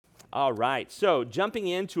All right, so jumping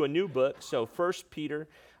into a new book, so First Peter.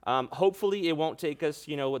 Hopefully it won't take us,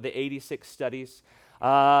 the 86 studies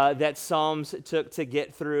that Psalms took to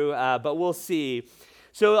get through, but we'll see.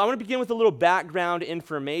 So I want to begin with a little background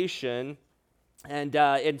information.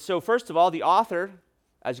 And so first of all, the author,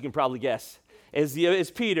 as you can probably guess,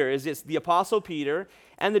 is Peter, it's the Apostle Peter.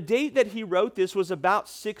 And the date that he wrote this was about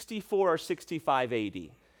 64 or 65 AD.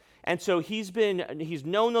 And so he's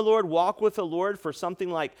known the Lord, walked with the Lord for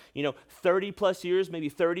something like, 30 plus years, maybe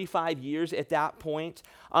 35 years at that point.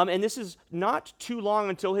 And this is not too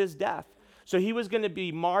long until his death. So he was going to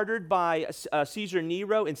be martyred by Caesar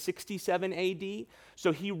Nero in 67 AD.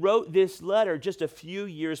 So he wrote this letter just a few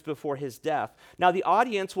years before his death. Now the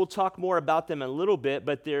audience, we'll talk more about them in a little bit,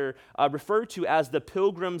 but they're referred to as the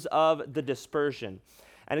Pilgrims of the Dispersion.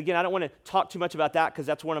 And again, I don't want to talk too much about that because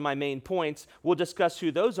that's one of my main points. We'll discuss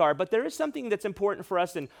who those are, but there is something that's important for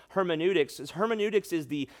us in hermeneutics. Hermeneutics is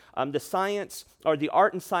the science or the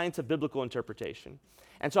art and science of biblical interpretation.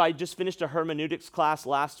 And so I just finished a hermeneutics class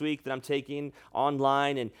last week that I'm taking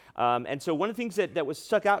online. And so one of the things that was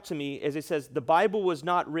stuck out to me is it says the Bible was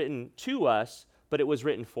not written to us, but it was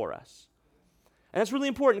written for us. And that's really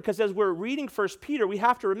important because as we're reading 1 Peter, we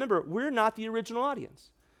have to remember we're not the original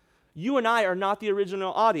audience. You and I are not the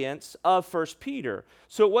original audience of 1 Peter.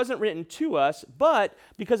 So it wasn't written to us, but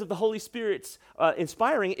because of the Holy Spirit's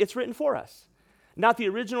inspiring, it's written for us. Not the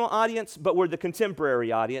original audience, but we're the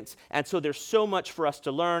contemporary audience. And so there's so much for us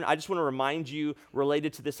to learn. I just want to remind you,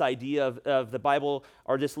 related to this idea of the Bible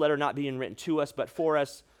or this letter not being written to us, but for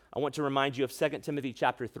us, I want to remind you of 2 Timothy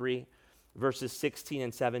chapter 3, verses 16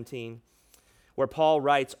 and 17. Where Paul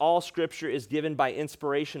writes, all scripture is given by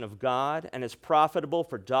inspiration of God and is profitable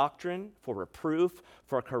for doctrine, for reproof,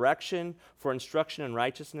 for correction, for instruction in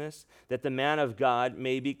righteousness, that the man of God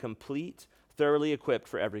may be complete, thoroughly equipped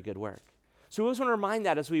for every good work. So we always want to remind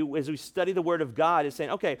that as we study the Word of God, is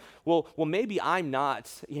saying, okay, well, maybe I'm not,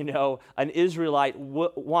 an Israelite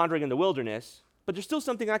wandering in the wilderness, but there's still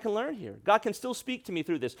something I can learn here. God can still speak to me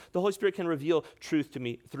through this. The Holy Spirit can reveal truth to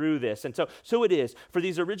me through this. And so it is. For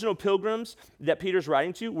these original pilgrims that Peter's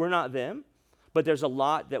writing to, we're not them, but there's a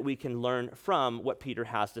lot that we can learn from what Peter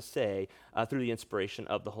has to say through the inspiration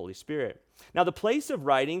of the Holy Spirit. Now, the place of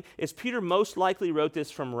writing is Peter most likely wrote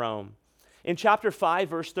this from Rome. In chapter 5,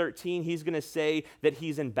 verse 13, he's going to say that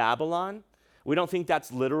he's in Babylon. We don't think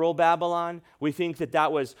that's literal Babylon. We think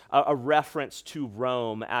that was a reference to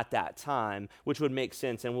Rome at that time, which would make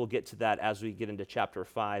sense, and we'll get to that as we get into chapter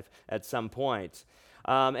 5 at some point.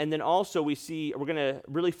 And then also we're going to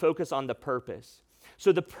really focus on the purpose.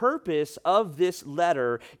 So the purpose of this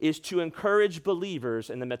letter is to encourage believers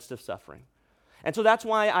in the midst of suffering. And so that's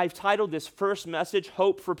why I've titled this first message,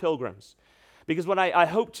 Hope for Pilgrims. Because what I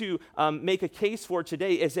hope to make a case for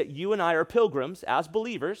today is that you and I are pilgrims as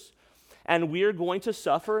believers, and we're going to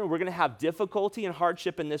suffer, and we're going to have difficulty and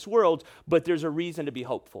hardship in this world, but there's a reason to be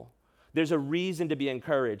hopeful. There's a reason to be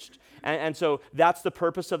encouraged. And so that's the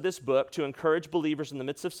purpose of this book, to encourage believers in the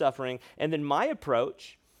midst of suffering. And then my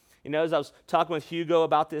approach, as I was talking with Hugo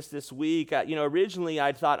about this week, originally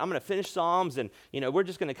I thought I'm going to finish Psalms and, we're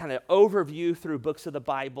just going to kind of overview through books of the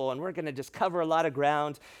Bible and we're going to just cover a lot of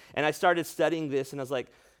ground. And I started studying this and I was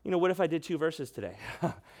like, what if I did 2 verses today?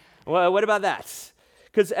 Well, what about that?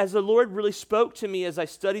 Because as the Lord really spoke to me as I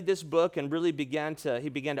studied this book and really He began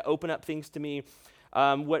to open up things to me,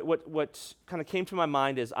 what kind of came to my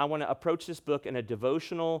mind is I want to approach this book in a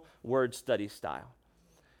devotional word study style.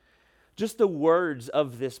 Just the words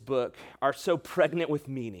of this book are so pregnant with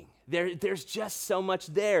meaning. There's just so much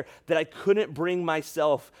there that I couldn't bring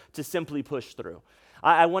myself to simply push through.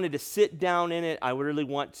 I wanted to sit down in it. I really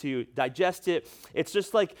want to digest it. It's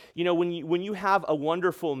just like, when you have a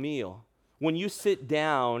wonderful meal, when you sit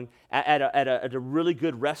down at a really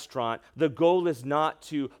good restaurant, the goal is not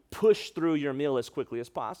to push through your meal as quickly as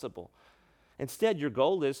possible. Instead, your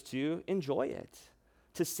goal is to enjoy it,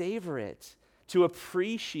 to savor it, to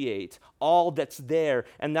appreciate all that's there,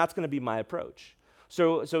 and that's going to be my approach.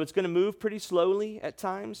 So it's going to move pretty slowly at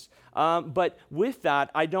times, but with that,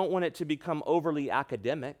 I don't want it to become overly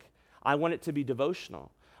academic. I want it to be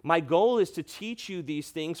devotional. My goal is to teach you these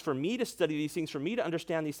things, for me to study these things, for me to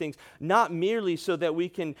understand these things, not merely so that we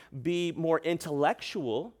can be more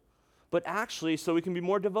intellectual, but actually so we can be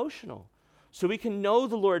more devotional, so we can know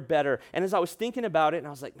the Lord better. And as I was thinking about it, and I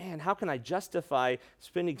was like, man, how can I justify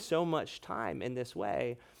spending so much time in this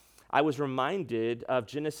way? I was reminded of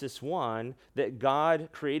Genesis 1, that God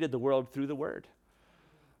created the world through the Word.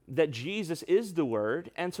 that Jesus is the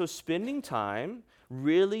Word, and so spending time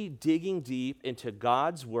really digging deep into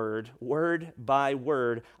God's Word, word by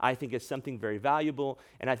word, I think is something very valuable,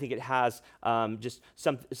 and I think it has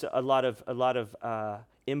a lot of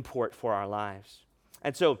import for our lives.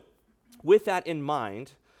 And so, with that in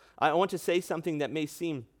mind, I want to say something that may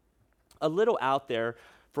seem a little out there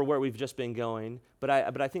for where we've just been going, but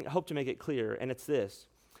I hope to make it clear, and it's this.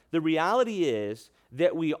 The reality is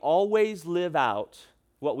that we always live out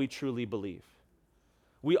what we truly believe.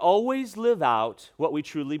 We always live out what we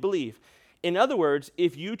truly believe. In other words,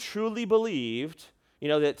 if you truly believed,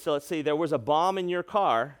 so let's say there was a bomb in your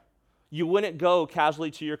car, you wouldn't go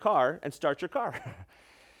casually to your car and start your car.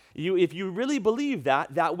 If you really believe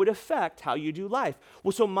that, that would affect how you do life.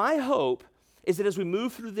 Well, so my hope is that as we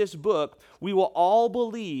move through this book, we will all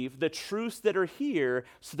believe the truths that are here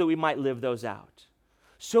so that we might live those out.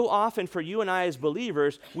 So often for you and I as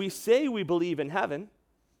believers, we say we believe in heaven,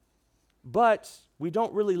 but we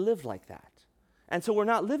don't really live like that. And so we're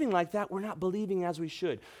not living like that. We're not believing as we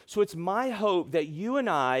should. So it's my hope that you and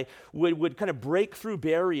I would kind of break through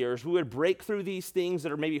barriers. We would break through these things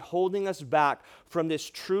that are maybe holding us back from this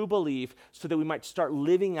true belief so that we might start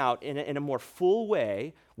living out in a more full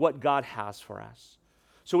way what God has for us.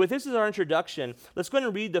 So with this as our introduction, let's go ahead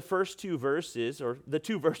and read the first two verses, or the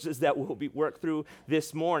two verses that we'll work through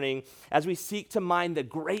this morning as we seek to mine the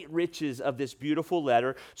great riches of this beautiful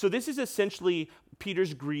letter. So this is essentially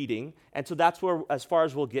Peter's greeting, and so that's where as far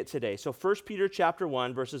as we'll get today. So 1 Peter chapter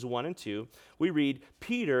 1, verses 1 and 2, we read,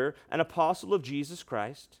 Peter, an apostle of Jesus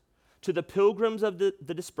Christ, to the pilgrims of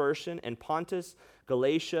the dispersion in Pontus,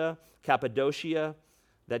 Galatia, Cappadocia.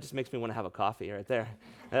 That just makes me want to have a coffee right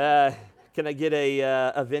there. Can I get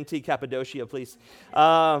a venti Cappadocia, please?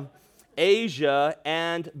 Asia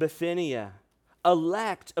and Bithynia,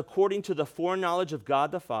 elect according to the foreknowledge of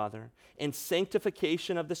God the Father, in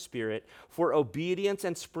sanctification of the Spirit, for obedience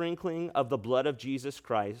and sprinkling of the blood of Jesus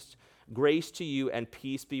Christ, grace to you and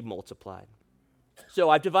peace be multiplied. So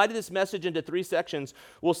I've divided this message into three sections.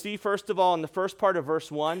 We'll see, first of all, in the first part of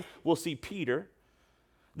verse 1, we'll see Peter.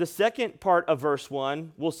 The second part of verse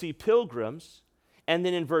 1, we'll see pilgrims. And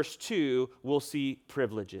then in verse 2, we'll see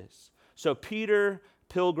privileges. So Peter,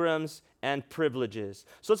 pilgrims, and privileges.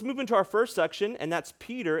 So let's move into our first section, and that's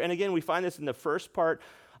Peter. And again, we find this in the first part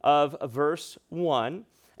of verse 1. And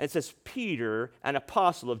it says, Peter, an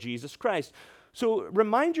apostle of Jesus Christ. So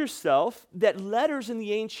remind yourself that letters in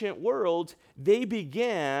the ancient world, they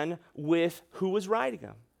began with who was writing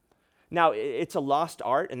them. Now, it's a lost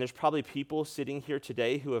art, and there's probably people sitting here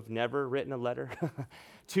today who have never written a letter.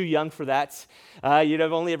 Too young for that. You'd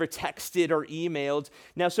have only ever texted or emailed.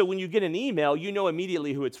 Now, so when you get an email, you know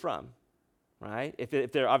immediately who it's from, right?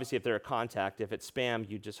 If they're a contact, if it's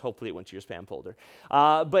spam, hopefully it went to your spam folder.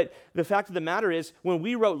 But the fact of the matter is, when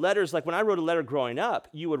we wrote letters, like when I wrote a letter growing up,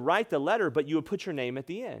 you would write the letter, but you would put your name at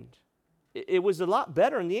the end. It was a lot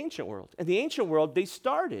better in the ancient world. In the ancient world, they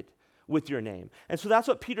started with your name. And so that's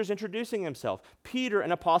what Peter's introducing himself. Peter,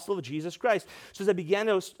 an apostle of Jesus Christ. So as I began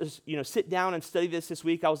to sit down and study this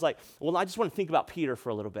week, I was like, well, I just want to think about Peter for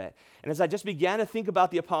a little bit. And as I just began to think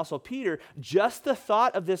about the apostle Peter, just the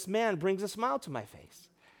thought of this man brings a smile to my face.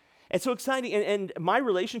 It's so exciting. And my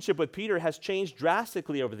relationship with Peter has changed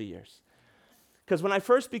drastically over the years. Because when I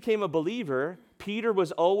first became a believer, Peter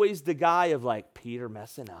was always the guy of like, Peter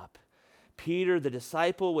messing up. Peter, the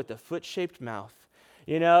disciple with the foot-shaped mouth.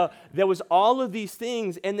 There was all of these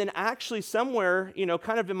things, and then actually somewhere,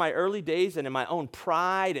 kind of in my early days and in my own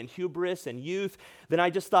pride and hubris and youth, then I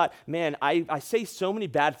just thought, man, I say so many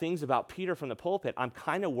bad things about Peter from the pulpit, I'm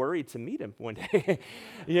kind of worried to meet him one day.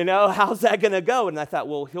 How's that going to go? And I thought,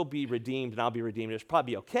 well, he'll be redeemed and I'll be redeemed. It's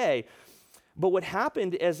probably okay. But what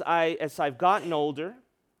happened as I've gotten older,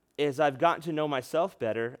 as I've gotten to know myself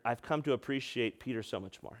better, I've come to appreciate Peter so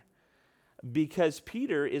much more. Because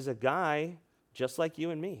Peter is a guy just like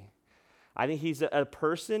you and me. I think he's a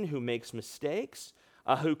person who makes mistakes,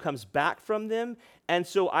 who comes back from them. And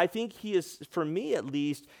so I think he is, for me at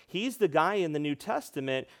least, he's the guy in the New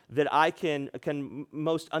Testament that I can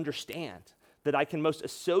most understand, that I can most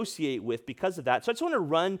associate with because of that. So I just want to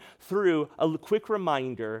run through a quick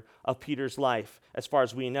reminder of Peter's life as far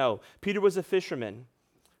as we know. Peter was a fisherman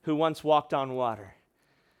who once walked on water,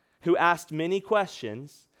 who asked many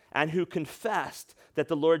questions, and who confessed that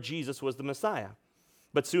the Lord Jesus was the Messiah.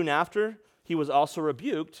 But soon after, he was also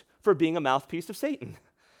rebuked for being a mouthpiece of Satan.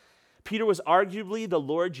 Peter was arguably the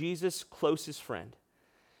Lord Jesus' closest friend.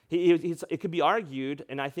 It could be argued,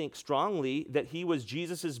 and I think strongly, that he was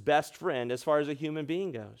Jesus' best friend as far as a human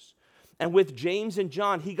being goes. And with James and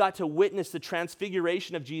John, he got to witness the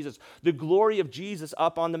transfiguration of Jesus, the glory of Jesus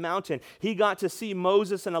up on the mountain. He got to see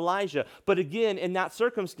Moses and Elijah. But again, in that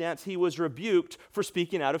circumstance, he was rebuked for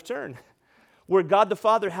speaking out of turn, where God the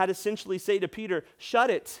Father had essentially say to Peter,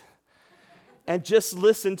 shut it and just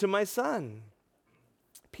listen to my son.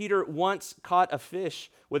 Peter once caught a fish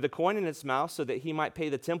with a coin in its mouth so that he might pay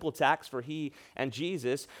the temple tax for he and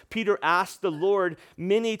Jesus. Peter asked the Lord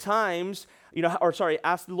many times,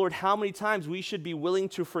 asked the Lord how many times we should be willing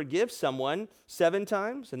to forgive someone. 7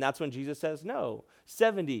 times? And that's when Jesus says no,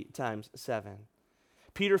 70 times 7.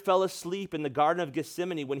 Peter fell asleep in the Garden of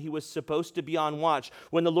Gethsemane when he was supposed to be on watch,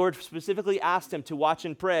 when the Lord specifically asked him to watch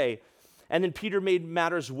and pray. And then Peter made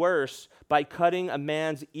matters worse by cutting a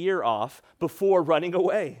man's ear off before running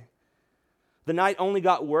away. The night only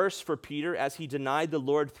got worse for Peter as he denied the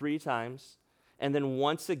Lord 3 times and then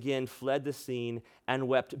once again fled the scene and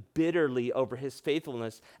wept bitterly over his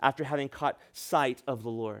faithfulness after having caught sight of the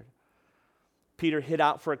Lord. Peter hid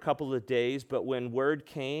out for a couple of days, but when word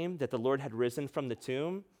came that the Lord had risen from the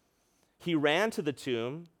tomb, he ran to the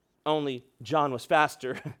tomb, only John was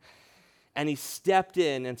faster, and he stepped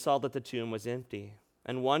in and saw that the tomb was empty.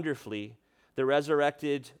 And wonderfully, the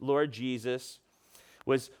resurrected Lord Jesus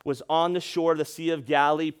was on the shore of the Sea of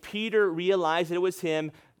Galilee. Peter realized that it was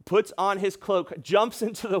him, puts on his cloak, jumps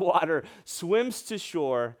into the water, swims to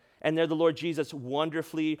shore, and there the Lord Jesus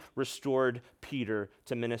wonderfully restored Peter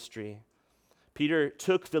to ministry. Peter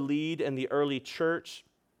took the lead in the early church.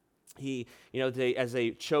 As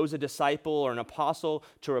they chose a disciple or an apostle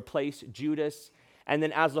to replace Judas. And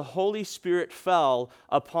then as the Holy Spirit fell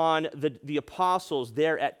upon the apostles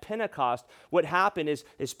there at Pentecost, what happened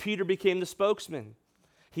is Peter became the spokesman.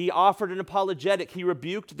 He offered an apologetic. He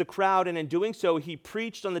rebuked the crowd, and in doing so, he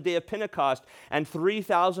preached on the day of Pentecost, and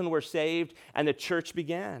 3,000 were saved, and the church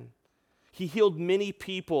began. He healed many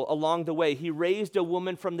people along the way. He raised a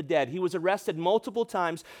woman from the dead. He was arrested multiple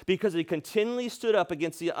times because he continually stood up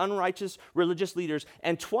against the unrighteous religious leaders,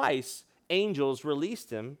 and twice angels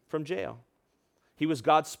released him from jail. He was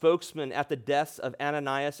God's spokesman at the deaths of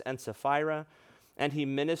Ananias and Sapphira, and he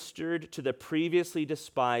ministered to the previously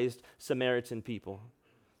despised Samaritan people.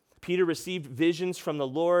 Peter received visions from the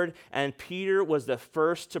Lord, and Peter was the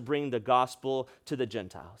first to bring the gospel to the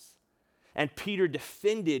Gentiles. And Peter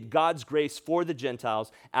defended God's grace for the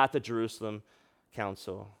Gentiles at the Jerusalem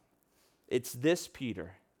Council. It's this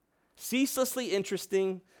Peter, ceaselessly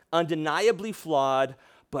interesting, undeniably flawed,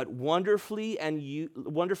 but wonderfully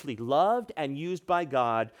loved and used by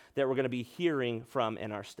God, that we're going to be hearing from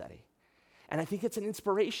in our study. And I think it's an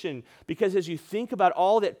inspiration, because as you think about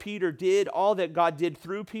all that Peter did, all that God did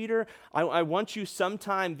through Peter, I want you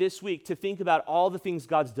sometime this week to think about all the things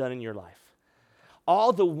God's done in your life.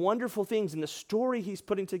 All the wonderful things in the story he's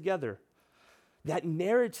putting together, that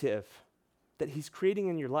narrative that he's creating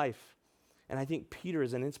in your life. And I think Peter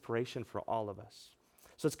is an inspiration for all of us.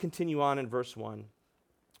 So let's continue on in verse 1.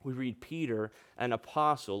 We read Peter, an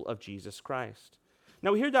apostle of Jesus Christ.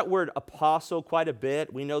 Now we hear that word apostle quite a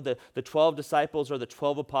bit. We know the 12 disciples are the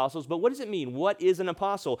 12 apostles, but what does it mean? What is an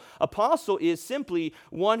apostle? Apostle is simply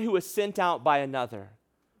one who is sent out by another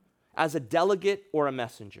as a delegate or a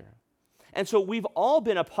messenger. And so we've all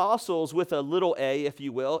been apostles with a little a, if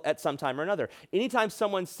you will, at some time or another. Anytime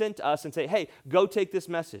someone sent us and say, hey, go take this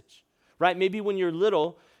message, right? Maybe when you're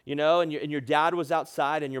little, and your dad was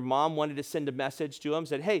outside and your mom wanted to send a message to him,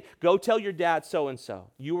 said, hey, go tell your dad so-and-so.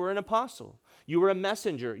 You were an apostle. You were a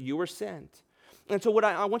messenger. You were sent. And so what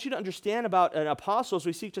I want you to understand about an apostle, as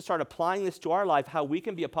we seek to start applying this to our life, how we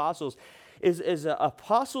can be apostles, is an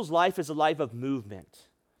apostle's life is a life of movement.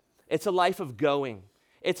 It's a life of going.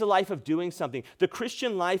 It's a life of doing something. The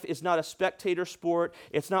Christian life is not a spectator sport.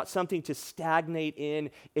 It's not something to stagnate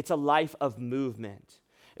in. It's a life of movement.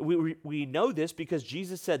 We know this because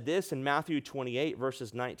Jesus said this in Matthew 28,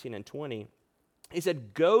 verses 19 and 20. He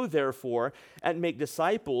said, go therefore and make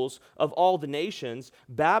disciples of all the nations,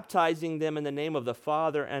 baptizing them in the name of the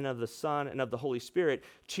Father and of the Son and of the Holy Spirit,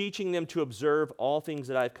 teaching them to observe all things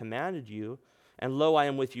that I've commanded you. And lo, I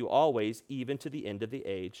am with you always, even to the end of the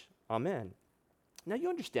age. Amen. Now you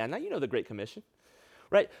understand that. You know the Great Commission,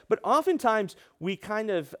 right? But oftentimes we kind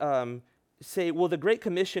of say, well, the Great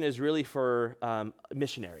Commission is really for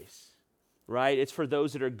missionaries. Right? It's for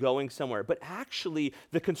those that are going somewhere. But actually,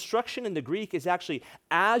 the construction in the Greek is actually,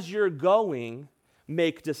 as you're going,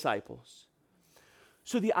 make disciples.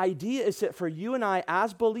 So the idea is that for you and I,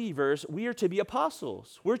 as believers, we are to be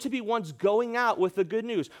apostles. We're to be ones going out with the good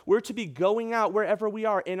news. We're to be going out wherever we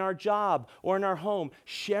are, in our job or in our home,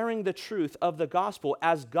 sharing the truth of the gospel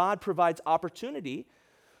as God provides opportunity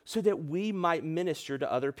so that we might minister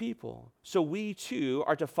to other people. So we too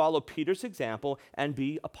are to follow Peter's example and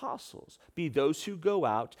be apostles, be those who go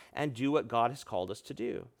out and do what God has called us to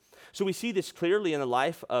do. So we see this clearly in the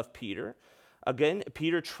life of Peter. Again,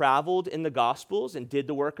 Peter traveled in the Gospels and did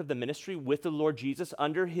the work of the ministry with the Lord Jesus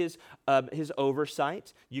under his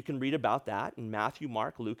oversight. You can read about that in Matthew,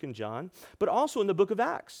 Mark, Luke, and John, but also in the book of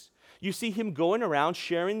Acts. You see him going around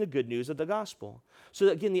sharing the good news of the gospel. So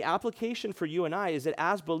again, the application for you and I is that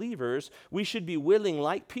as believers, we should be willing,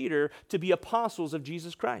 like Peter, to be apostles of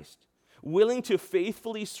Jesus Christ, willing to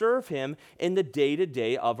faithfully serve him in the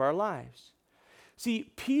day-to-day of our lives.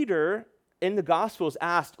 See, Peter in the Gospels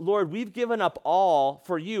asked, Lord, we've given up all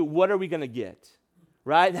for you. What are we going to get?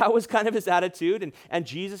 Right? That was kind of his attitude, and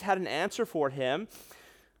Jesus had an answer for him.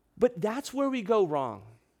 But that's where we go wrong.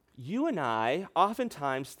 You and I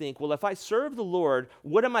oftentimes think, well, if I serve the Lord,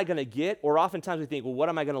 what am I going to get? Or oftentimes we think, well, what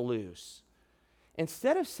am I going to lose?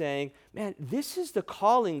 Instead of saying, man, this is the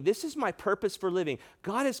calling, this is my purpose for living.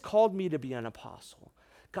 God has called me to be an apostle.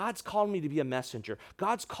 God's called me to be a messenger.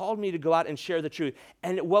 God's called me to go out and share the truth.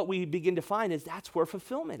 And what we begin to find is that's where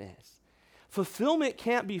fulfillment is. Fulfillment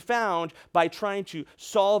can't be found by trying to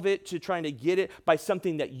solve it, to trying to get it by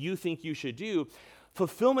something that you think you should do.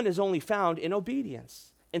 Fulfillment is only found in obedience.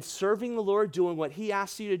 And serving the Lord, doing what he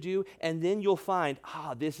asks you to do, and then you'll find,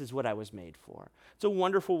 this is what I was made for. It's a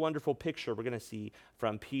wonderful, wonderful picture we're going to see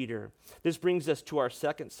from Peter. This brings us to our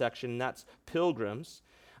second section, and that's Pilgrims.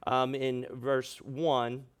 In verse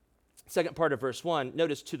 1, second part of verse 1,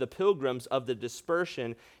 notice to the pilgrims of the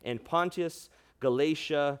dispersion in Pontus,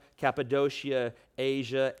 Galatia, Cappadocia,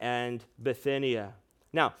 Asia, and Bithynia.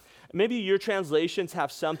 Now, maybe your translations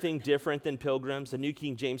have something different than pilgrims. The New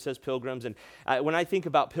King James says pilgrims. And when I think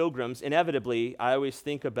about pilgrims, inevitably, I always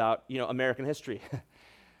think about, American history.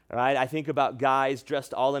 Right? I think about guys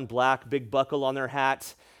dressed all in black, big buckle on their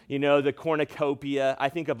hat, the cornucopia. I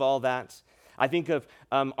think of all that. I think of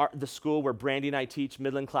the school where Brandy and I teach,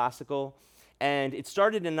 Midland Classical. And it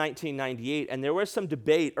started in 1998, and there was some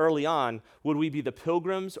debate early on, would we be the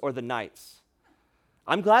Pilgrims or the Knights?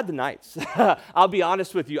 I'm glad the Knights. I'll be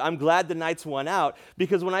honest with you. I'm glad the Knights won out,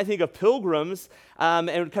 because when I think of pilgrims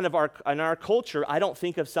and kind of in our culture, I don't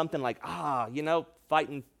think of something like,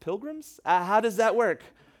 fighting pilgrims? How does that work?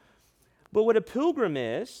 But what a pilgrim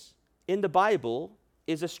is in the Bible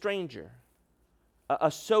is a stranger,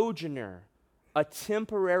 a sojourner, a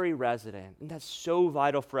temporary resident. And that's so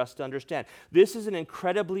vital for us to understand. This is an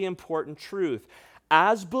incredibly important truth.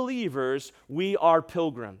 As believers, we are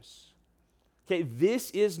pilgrims. Okay, this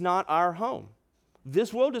is not our home.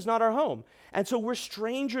 This world is not our home. And so we're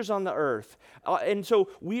strangers on the earth. And so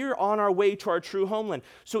we're on our way to our true homeland.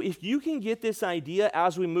 So if you can get this idea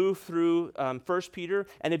as we move through 1 Peter,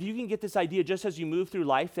 and if you can get this idea just as you move through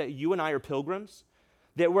life that you and I are pilgrims,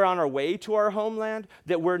 that we're on our way to our homeland,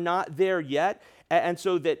 that we're not there yet, and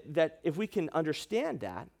so that if we can understand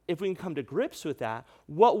that, if we can come to grips with that,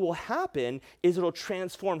 what will happen is it'll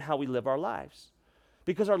transform how we live our lives.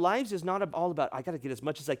 Because our lives is not all about, I got to get as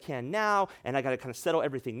much as I can now, and I got to kind of settle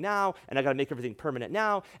everything now, and I got to make everything permanent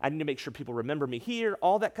now. I need to make sure people remember me here,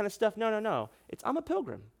 all that kind of stuff. No. I'm a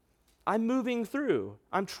pilgrim. I'm moving through.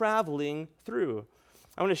 I'm traveling through.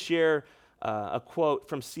 I want to share a quote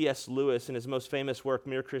from C.S. Lewis in his most famous work,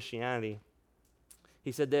 Mere Christianity.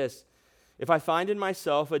 He said this, "If I find in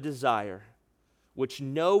myself a desire which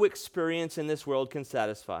no experience in this world can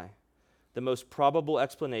satisfy, the most probable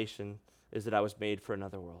explanation is that I was made for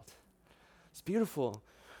another world." It's beautiful.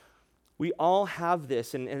 We all have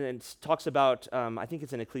this, and it talks about, I think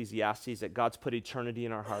it's in Ecclesiastes, that God's put eternity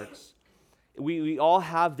in our hearts. We all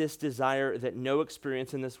have this desire that no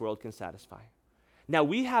experience in this world can satisfy. Now,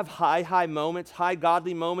 we have high moments, high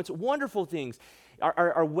godly moments, wonderful things.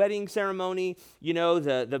 Our wedding ceremony,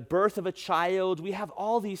 the birth of a child, we have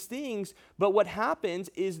all these things, but what happens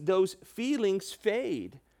is those feelings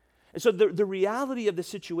fade. And so the reality of the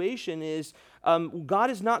situation is God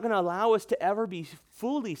is not going to allow us to ever be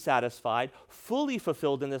fully satisfied, fully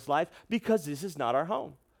fulfilled in this life, because this is not our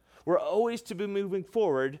home. We're always to be moving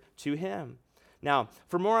forward to him. Now,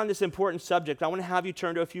 for more on this important subject, I want to have you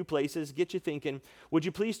turn to a few places, get you thinking. Would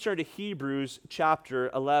you please turn to Hebrews chapter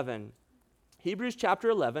 11? Hebrews chapter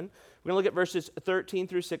 11, we're going to look at verses 13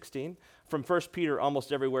 through 16. From 1 Peter,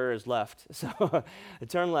 almost everywhere is left, so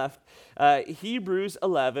turn left. Hebrews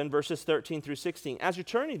 11, verses 13 through 16. As you're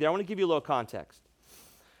turning there, I want to give you a little context.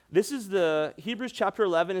 This is Hebrews chapter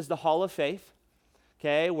 11 is the hall of faith,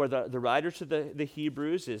 okay, where the writer to the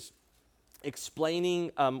Hebrews is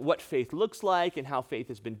explaining what faith looks like and how faith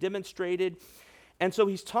has been demonstrated. And so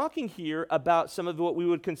he's talking here about some of what we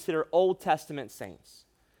would consider Old Testament saints.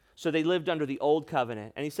 So they lived under the old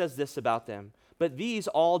covenant. And he says this about them. But these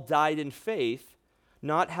all died in faith,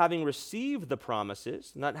 not having received the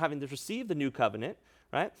promises, not having received the new covenant,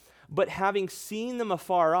 right? But having seen them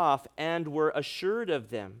afar off and were assured of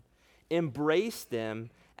them, embraced them,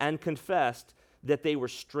 and confessed that they were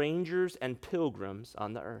strangers and pilgrims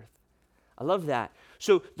on the earth. I love that.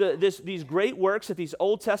 So these great works that these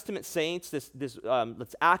Old Testament saints, this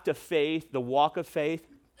act of faith, the walk of faith,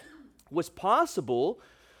 was possible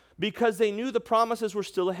because they knew the promises were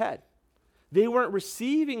still ahead. They weren't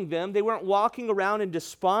receiving them. They weren't walking around in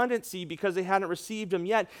despondency because they hadn't received them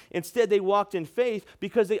yet. Instead, they walked in faith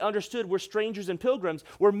because they understood we're strangers and pilgrims.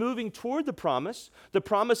 We're moving toward the promise. The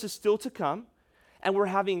promise is still to come. And we're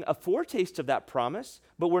having a foretaste of that promise,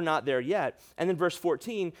 but we're not there yet. And then verse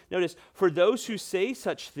 14, notice, for those who say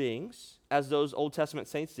such things, as those Old Testament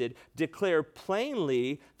saints did, declare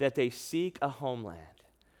plainly that they seek a homeland,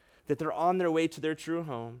 that they're on their way to their true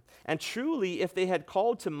home. And truly, if they had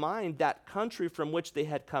called to mind that country from which they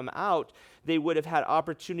had come out, they would have had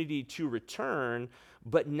opportunity to return,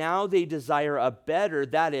 but now they desire a better,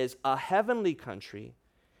 that is, a heavenly country.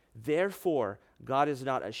 Therefore, God is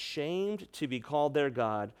not ashamed to be called their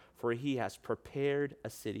God, for he has prepared a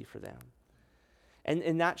city for them.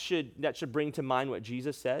 And that should bring to mind what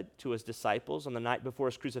Jesus said to his disciples on the night before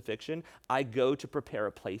his crucifixion. I go to prepare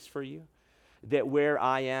a place for you, that where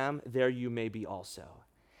I am, there you may be also.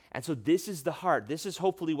 And so this is the heart. This is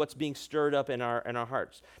hopefully what's being stirred up in our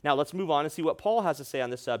hearts. Now let's move on and see what Paul has to say on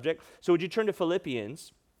this subject. So would you turn to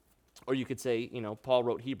Philippians? Or you could say, Paul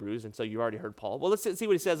wrote Hebrews, and so you already heard Paul. Well, let's see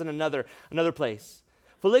what he says in another place.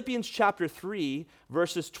 Philippians chapter 3,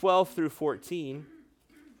 verses 12 through 14.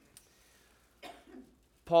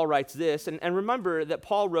 Paul writes this, and remember that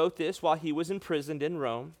Paul wrote this while he was imprisoned in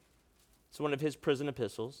Rome. It's one of his prison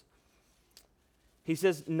epistles. He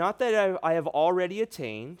says, not that I have already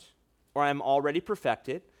attained, or I am already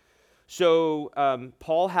perfected. So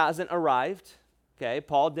Paul hasn't arrived. Okay,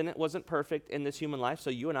 Paul wasn't perfect in this human life,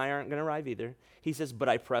 so you and I aren't going to arrive either. He says, but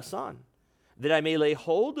I press on, that I may lay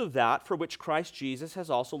hold of that for which Christ Jesus has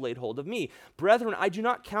also laid hold of me. Brethren, I do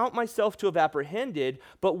not count myself to have apprehended,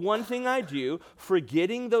 but one thing I do,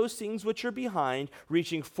 forgetting those things which are behind,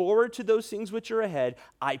 reaching forward to those things which are ahead,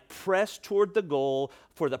 I press toward the goal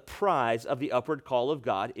for the prize of the upward call of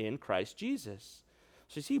God in Christ Jesus.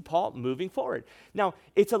 So you see Paul moving forward. Now,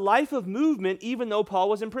 it's a life of movement even though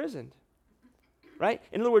Paul was imprisoned. Right?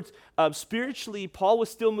 In other words, spiritually, Paul was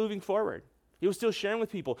still moving forward. He was still sharing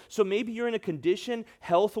with people. So maybe you're in a condition,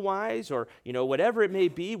 health-wise, or whatever it may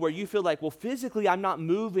be, where you feel like, well, physically, I'm not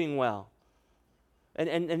moving well.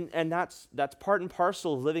 And that's part and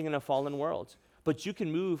parcel of living in a fallen world. But you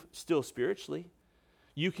can move still spiritually.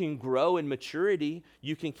 You can grow in maturity.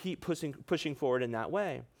 You can keep pushing forward in that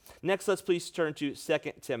way. Next, let's please turn to 2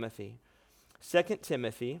 Timothy. 2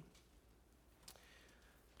 Timothy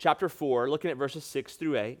chapter 4, looking at verses 6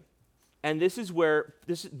 through 8. And this is where,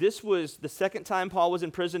 this was the second time Paul was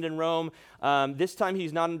imprisoned in Rome. This time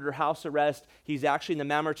he's not under house arrest. He's actually in the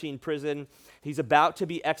Mamertine prison. He's about to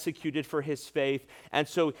be executed for his faith. And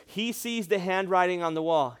so he sees the handwriting on the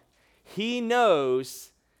wall. He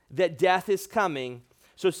knows that death is coming.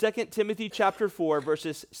 So 2 Timothy chapter 4,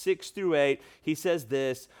 verses 6 through 8, he says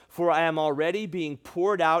this, for I am already being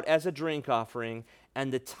poured out as a drink offering,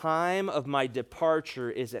 and the time of my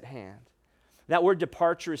departure is at hand. That word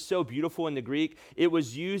departure is so beautiful in the Greek. It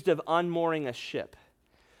was used of unmooring a ship.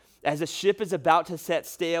 As a ship is about to set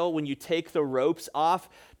sail, when you take the ropes off,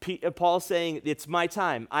 Paul's saying, it's my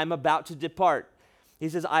time. I'm about to depart. He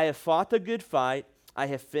says, I have fought the good fight. I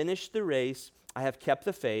have finished the race. I have kept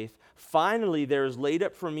the faith. Finally, there is laid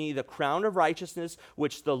up for me the crown of righteousness,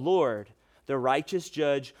 which the Lord, the righteous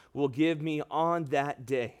judge, will give me on that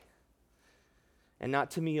day. And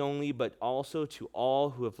not to me only, but also to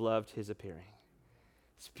all who have loved his appearing.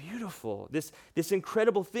 It's beautiful. This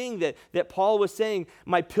incredible thing that Paul was saying,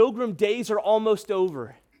 my pilgrim days are almost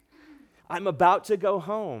over. I'm about to go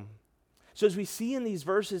home. So as we see in these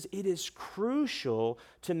verses, it is crucial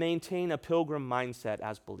to maintain a pilgrim mindset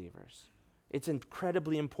as believers. It's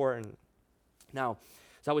incredibly important. Now,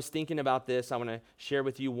 as I was thinking about this, I want to share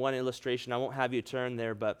with you one illustration. I won't have you turn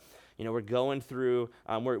there, but we're going through,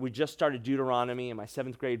 we just started Deuteronomy in my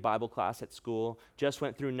 7th grade Bible class at school, just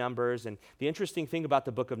went through Numbers. And the interesting thing about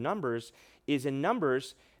the book of Numbers is in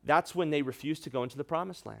Numbers, that's when they refused to go into the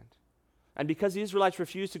promised land. And because the Israelites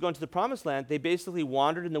refused to go into the promised land, they basically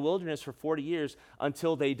wandered in the wilderness for 40 years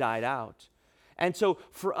until they died out. And so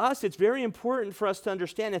for us, it's very important for us to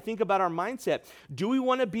understand and think about our mindset. Do we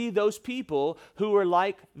want to be those people who are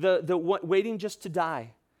like the waiting just to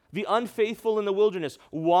die? The unfaithful in the wilderness,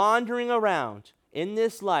 wandering around in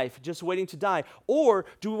this life, just waiting to die? Or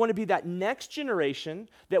do we want to be that next generation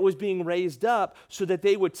that was being raised up so that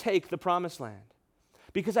they would take the promised land?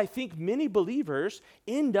 Because I think many believers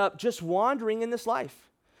end up just wandering in this life.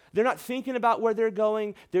 They're not thinking about where they're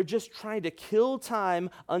going. They're just trying to kill time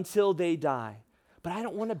until they die. But I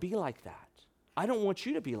don't want to be like that. I don't want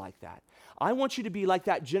you to be like that. I want you to be like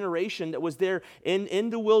that generation that was there in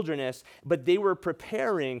the wilderness, but they were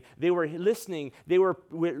preparing, they were listening, they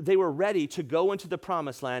were ready to go into the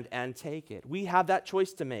promised land and take it. We have that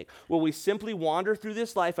choice to make. Will we simply wander through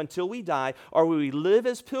this life until we die, or will we live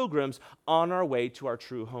as pilgrims on our way to our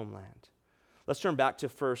true homeland? Let's turn back to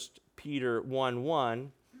 1 Peter 1:1.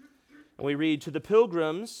 And we read, to the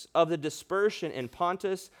pilgrims of the dispersion in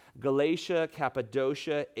Pontus, Galatia,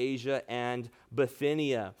 Cappadocia, Asia, and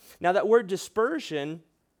Bithynia. Now that word dispersion,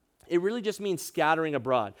 it really just means scattering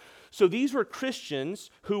abroad. So these were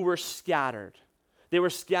Christians who were scattered. They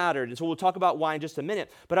were scattered. And so we'll talk about why in just a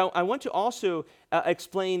minute. But I want to also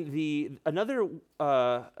explain another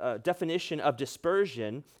definition of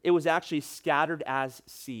dispersion. It was actually scattered as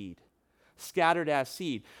seed. Scattered as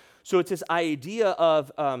seed. So it's this idea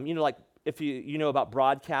of, like if you know about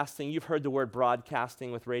broadcasting, you've heard the word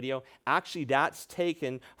broadcasting with radio. Actually, that's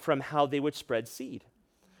taken from how they would spread seed,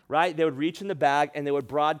 right? They would reach in the bag and they would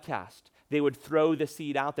broadcast. They would throw the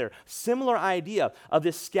seed out there. Similar idea of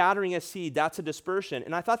this scattering of seed, that's a dispersion.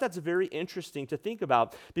 And I thought that's very interesting to think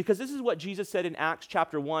about because this is what Jesus said in Acts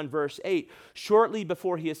chapter 1, verse 8, shortly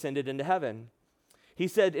before he ascended into heaven. He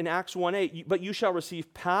said in Acts 1:8, but you shall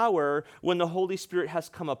receive power when the Holy Spirit has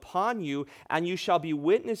come upon you, and you shall be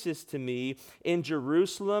witnesses to me in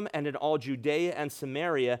Jerusalem and in all Judea and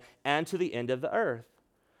Samaria and to the end of the earth.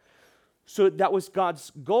 So that was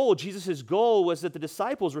God's goal. Jesus' goal was that the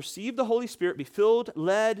disciples receive the Holy Spirit, be filled,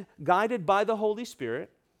 led, guided by the Holy Spirit,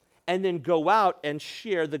 and then go out and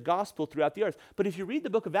share the gospel throughout the earth. But if you read the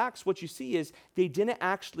book of Acts, what you see is they didn't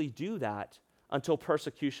actually do that until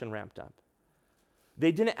persecution ramped up.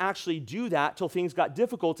 They didn't actually do that till things got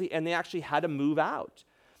difficulty and they actually had to move out.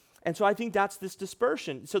 And so I think that's this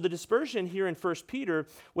dispersion. So the dispersion here in 1 Peter,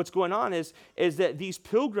 what's going on is that these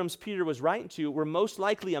pilgrims Peter was writing to were most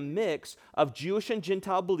likely a mix of Jewish and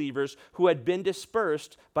Gentile believers who had been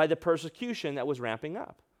dispersed by the persecution that was ramping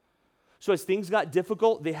up. So as things got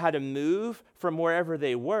difficult, they had to move from wherever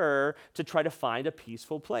they were to try to find a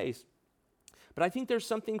peaceful place. But I think there's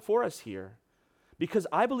something for us here. Because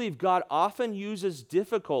I believe God often uses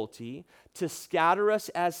difficulty to scatter us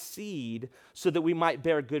as seed so that we might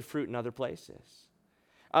bear good fruit in other places.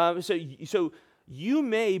 So you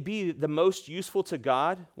may be the most useful to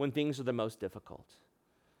God when things are the most difficult.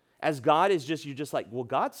 As God is you're just like, well,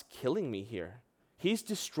 God's killing me here. He's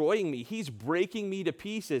destroying me. He's breaking me to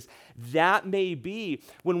pieces. That may be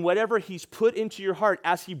when whatever he's put into your heart,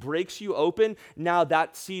 as he breaks you open, now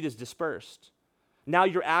that seed is dispersed. Now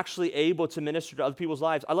you're actually able to minister to other people's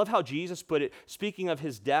lives. I love how Jesus put it, speaking of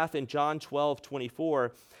his death in John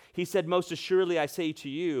 12:24. He said, most assuredly I say to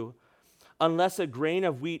you, unless a grain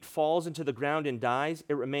of wheat falls into the ground and dies,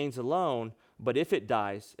 it remains alone. But if it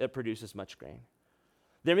dies, it produces much grain.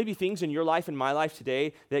 There may be things in your life and my life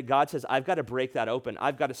today that God says, I've got to break that open.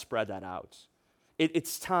 I've got to spread that out.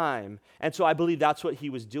 It's time. And so I believe that's what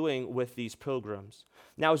he was doing with these pilgrims.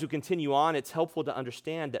 Now, as we continue on, it's helpful to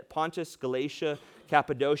understand that Pontus, Galatia,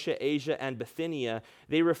 Cappadocia, Asia, and Bithynia,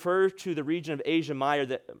 they refer to the region of Asia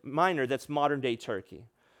Minor that's modern-day Turkey.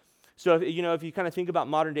 So, if you kind of think about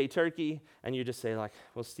modern-day Turkey, and you just say, like,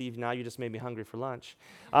 well, Steve, now you just made me hungry for lunch.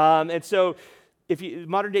 And so,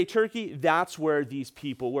 modern-day Turkey, that's where these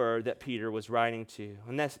people were that Peter was writing to.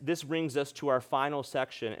 And this brings us to our final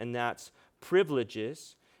section, and that's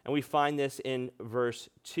privileges. And we find this in verse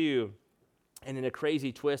 2. And in a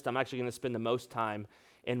crazy twist, I'm actually going to spend the most time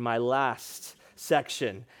in my last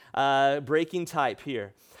section, breaking type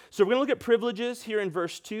here. So we're going to look at privileges here in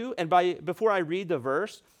verse 2. And before I read the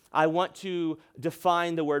verse, I want to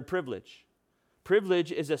define the word privilege.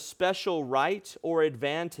 Privilege is a special right or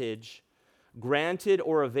advantage granted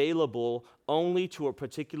or available only to a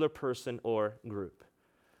particular person or group.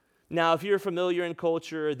 Now, if you're familiar in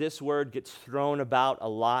culture, this word gets thrown about a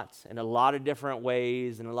lot in a lot of different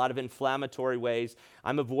ways and a lot of inflammatory ways.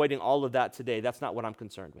 I'm avoiding all of that today. That's not what I'm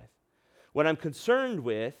concerned with. What I'm concerned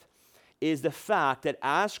with is the fact that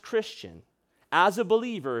as Christian, as a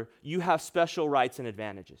believer, you have special rights and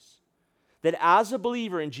advantages. That as a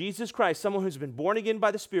believer in Jesus Christ, someone who's been born again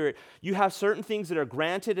by the Spirit, you have certain things that are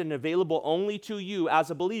granted and available only to you as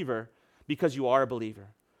a believer because you are a believer.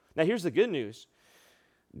 Now, here's the good news.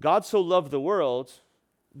 God so loved the world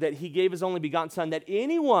that he gave his only begotten Son, that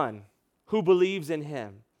anyone who believes in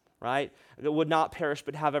him right? That would not perish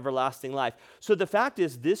but have everlasting life. So the fact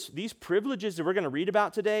is, these privileges that we're going to read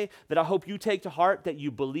about today, that I hope you take to heart, that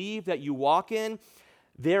you believe, that you walk in,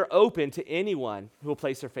 they're open to anyone who will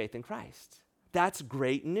place their faith in Christ. That's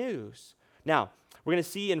great news. Now, we're going to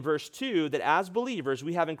see in verse 2 that as believers,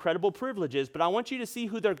 we have incredible privileges, but I want you to see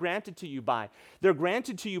who they're granted to you by. They're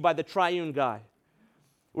granted to you by the triune God.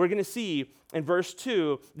 We're going to see in verse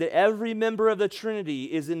 2 that every member of the Trinity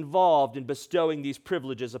is involved in bestowing these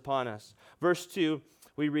privileges upon us. Verse 2,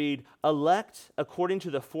 we read, elect according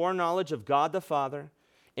to the foreknowledge of God the Father,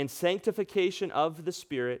 in sanctification of the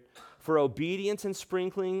Spirit, for obedience and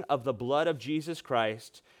sprinkling of the blood of Jesus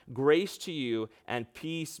Christ, grace to you and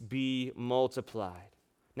peace be multiplied.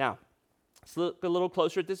 Now, let's look a little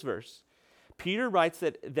closer at this verse. Peter writes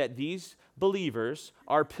that these believers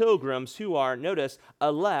are pilgrims who are, notice,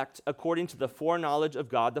 elect according to the foreknowledge of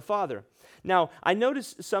God the Father. Now, I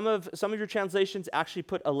noticed some of your translations actually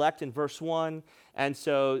put elect in verse 1, and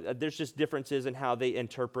so there's just differences in how they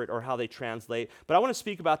interpret or how they translate. But I want to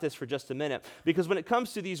speak about this for just a minute, because when it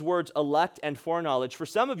comes to these words, elect and foreknowledge, for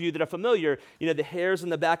some of you that are familiar, the hairs on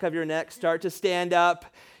the back of your neck start to stand up,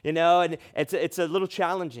 and it's a little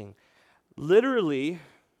challenging. Literally,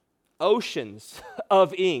 oceans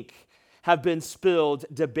of ink have been spilled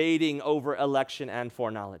debating over election and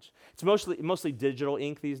foreknowledge. It's mostly digital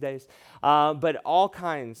ink these days, but all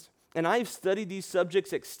kinds. And I've studied these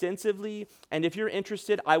subjects extensively, and if you're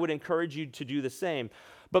interested, I would encourage you to do the same.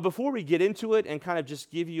 But before we get into it and kind of just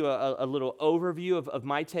give you a little overview of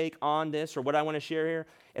my take on this, or what I want to share here,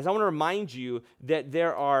 is I want to remind you that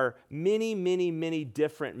there are many, many, many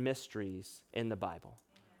different mysteries in the Bible.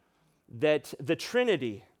 That the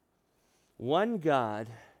Trinity, one God,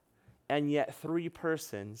 and yet three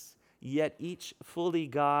persons, yet each fully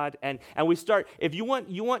God. And we start, if you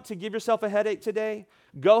want to give yourself a headache today,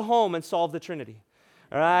 go home and solve the Trinity.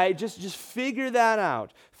 All right? Just figure that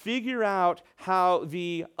out. Figure out how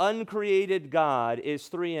the uncreated God is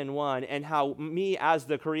three in one, and how me as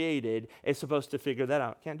the created is supposed to figure that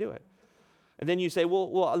out. Can't do it. And then you say,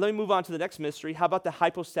 well, let me move on to the next mystery. How about the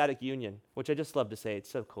hypostatic union, which I just love to say. It's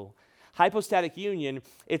so cool. Hypostatic union,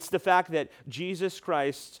 it's the fact that Jesus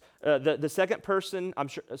Christ, the second person,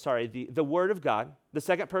 the Word of God, the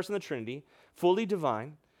second person of the Trinity, fully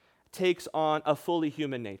divine, takes on a fully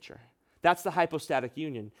human nature. That's the hypostatic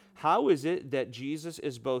union. How is it that Jesus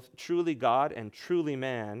is both truly God and truly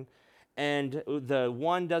man, and the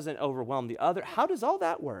one doesn't overwhelm the other? How does all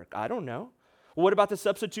that work? I don't know. What about the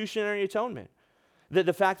substitutionary atonement?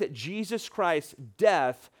 The fact that Jesus Christ's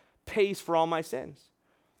death pays for all my sins.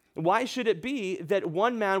 Why should it be that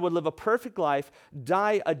one man would live a perfect life,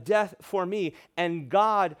 die a death for me, and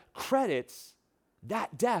God credits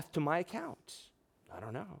that death to my account? I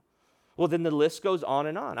don't know. Well, then the list goes on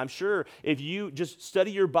and on. I'm sure if you just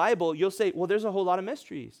study your Bible, you'll say, well, there's a whole lot of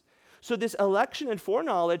mysteries. So this election and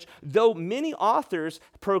foreknowledge, though many authors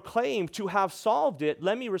proclaim to have solved it,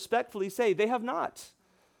 let me respectfully say they have not.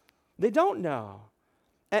 They don't know.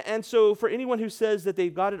 And so for anyone who says that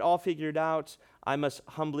they've got it all figured out, I must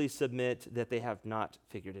humbly submit that they have not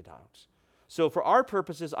figured it out. So for our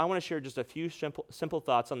purposes, I want to share just a few simple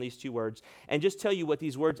thoughts on these two words and just tell you what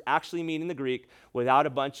these words actually mean in the Greek without a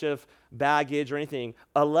bunch of baggage or anything.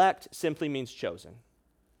 Elect simply means chosen.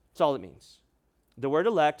 That's all it means. The word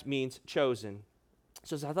elect means chosen.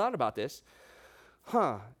 So as I thought about this,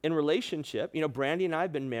 in relationship, Brandy and I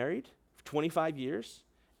have been married for 25 years.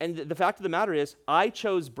 And the fact of the matter is, I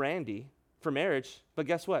chose Brandy for marriage, but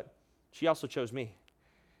guess what? She also chose me.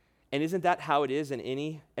 And isn't that how it is in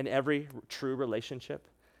any and every true relationship?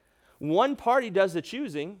 One party does the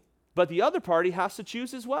choosing, but the other party has to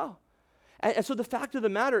choose as well. And so the fact of the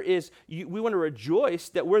matter is, we want to rejoice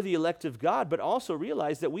that we're the elect of God, but also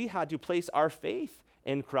realize that we had to place our faith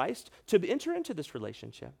in Christ to enter into this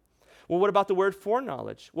relationship. Well, what about the word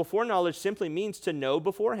foreknowledge? Well, foreknowledge simply means to know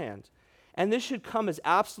beforehand. And this should come as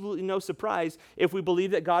absolutely no surprise if we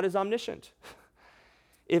believe that God is omniscient.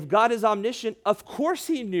 If God is omniscient, of course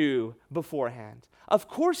he knew beforehand. Of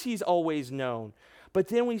course he's always known. But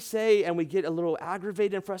then we say, and we get a little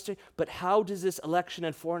aggravated and frustrated, but how does this election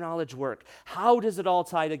and foreknowledge work? How does it all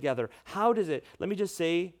tie together? How does it? Let me just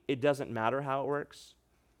say, it doesn't matter how it works.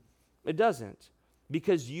 It doesn't.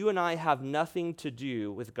 Because you and I have nothing to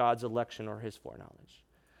do with God's election or his foreknowledge.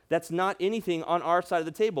 That's not anything on our side of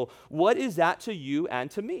the table. What is that to you and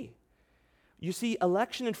to me? You see,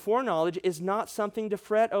 election and foreknowledge is not something to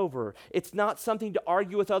fret over. It's not something to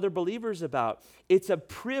argue with other believers about. It's a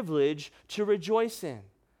privilege to rejoice in.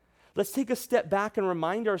 Let's take a step back and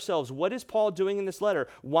remind ourselves, what is Paul doing in this letter?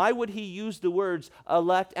 Why would he use the words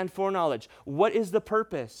elect and foreknowledge? What is the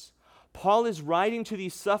purpose? Paul is writing to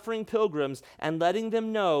these suffering pilgrims and letting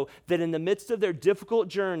them know that in the midst of their difficult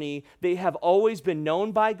journey, they have always been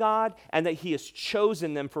known by God and that he has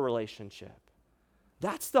chosen them for relationship.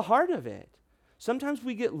 That's the heart of it. Sometimes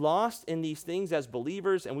we get lost in these things as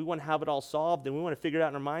believers and we want to have it all solved and we want to figure it out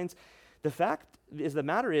in our minds. The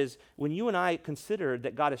matter is, when you and I consider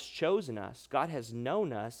that God has chosen us, God has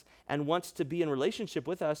known us, and wants to be in relationship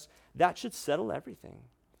with us, that should settle everything.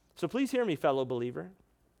 So please hear me, fellow believer.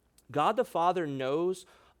 God the Father knows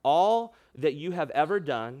all that you have ever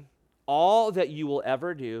done, all that you will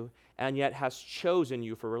ever do, and yet has chosen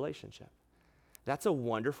you for relationship. That's a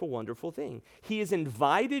wonderful, wonderful thing. He has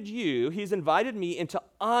invited you, he's invited me into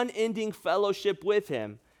unending fellowship with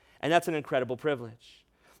him, and that's an incredible privilege.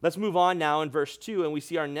 Let's move on now in verse 2, and we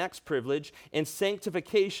see our next privilege in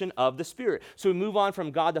sanctification of the Spirit. So we move on from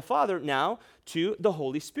God the Father now to the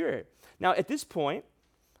Holy Spirit. Now, at this point,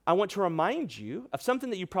 I want to remind you of something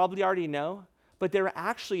that you probably already know, but there are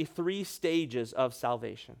actually 3 stages of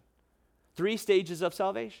salvation. 3 stages of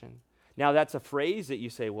salvation. Now, that's a phrase that you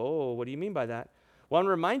say, whoa, what do you mean by that? Well, I want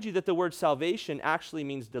to remind you that the word salvation actually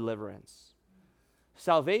means deliverance.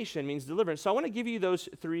 Salvation means deliverance. So I want to give you those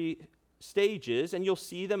 3 stages, and you'll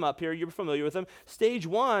see them up here. You're familiar with them. Stage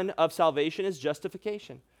 1 of salvation is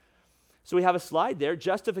justification. So we have a slide there.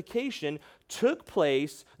 Justification took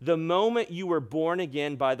place the moment you were born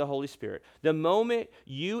again by the Holy Spirit. The moment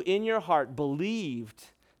you in your heart believed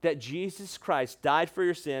that Jesus Christ died for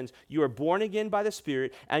your sins, you were born again by the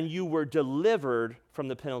Spirit, and you were delivered from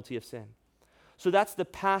the penalty of sin. So that's the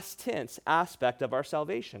past tense aspect of our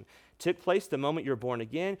salvation. Took place the moment you're born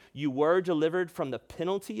again. You were delivered from the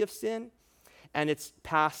penalty of sin, and it's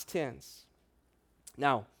past tense.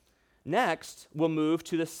 Now, next, we'll move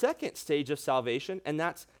to the second stage of salvation, and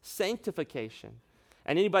that's sanctification.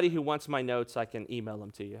 And anybody who wants my notes, I can email them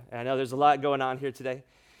to you. And I know there's a lot going on here today.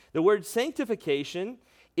 The word sanctification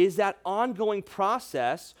is that ongoing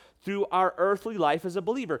process through our earthly life as a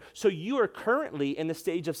believer. So you are currently in the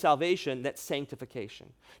stage of salvation that's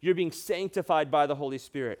sanctification. You're being sanctified by the Holy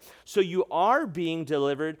Spirit. So you are being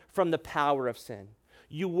delivered from the power of sin.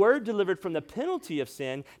 You were delivered from the penalty of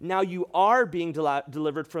sin. Now you are being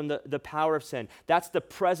delivered from the power of sin. That's the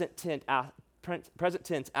present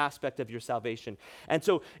tense aspect of your salvation. And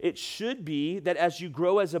so it should be that as you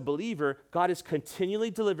grow as a believer, God is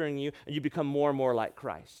continually delivering you and you become more and more like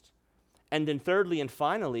Christ. And then thirdly and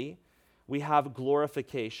finally, we have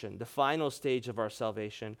glorification, the final stage of our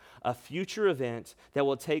salvation, a future event that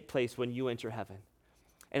will take place when you enter heaven.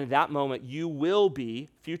 And at that moment, you will be,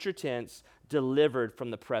 future tense, delivered from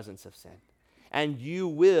the presence of sin. And you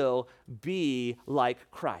will be like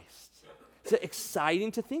Christ. It's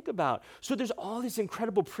exciting to think about. So there's all this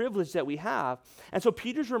incredible privilege that we have. And so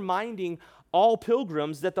Peter's reminding all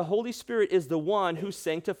pilgrims that the Holy Spirit is the one who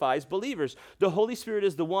sanctifies believers. The Holy Spirit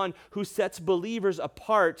is the one who sets believers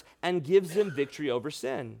apart and gives them victory over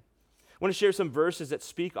sin. I want to share some verses that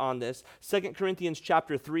speak on this. 2 Corinthians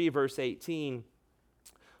chapter 3, verse 18.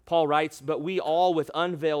 Paul writes, "But we all with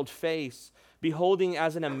unveiled face, beholding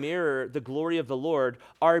as in a mirror the glory of the Lord,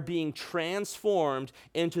 are being transformed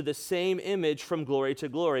into the same image from glory to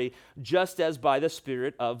glory, just as by the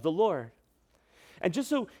Spirit of the Lord." And just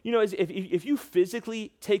so, you know, if you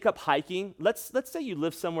physically take up hiking, let's say you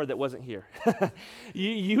live somewhere that wasn't here.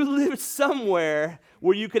 you live somewhere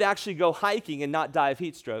where you could actually go hiking and not die of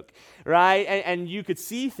heat stroke, right? And you could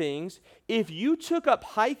see things. If you took up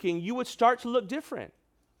hiking, you would start to look different,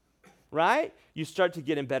 right? You start to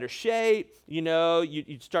get in better shape, you know,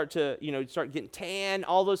 you start getting tan,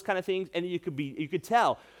 all those kind of things, and you could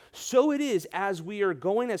tell. So it is as we are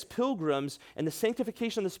going as pilgrims and the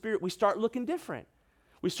sanctification of the Spirit, we start looking different.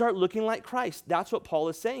 We start looking like Christ. That's what Paul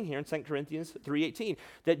is saying here in 2 Corinthians 3:18,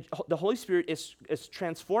 that the Holy Spirit is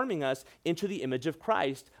transforming us into the image of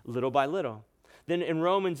Christ little by little. Then in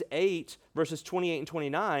Romans 8, verses 28 and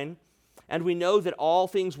 29, "And we know that all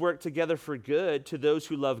things work together for good to those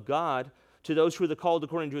who love God, to those who are called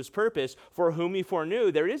according to his purpose, for whom he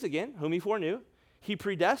foreknew," there it is again, whom he foreknew, "he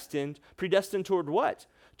predestined toward what?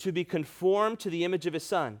 To be conformed to the image of his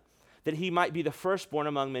Son, that he might be the firstborn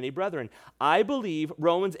among many brethren." I believe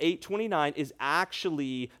Romans 8:29 is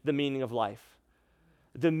actually the meaning of life.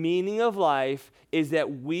 The meaning of life is that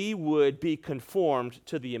we would be conformed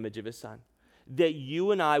to the image of his Son, that you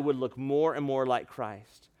and I would look more and more like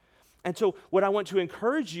Christ. And so what I want to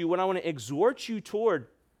encourage you, what I want to exhort you toward,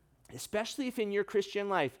 especially if in your Christian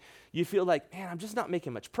life you feel like, man, I'm just not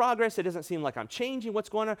making much progress, it doesn't seem like I'm changing, what's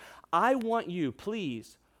going on? I want you,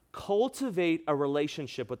 please, cultivate a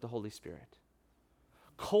relationship with the Holy Spirit.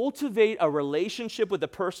 Cultivate a relationship with the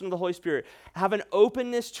person of the Holy Spirit. Have an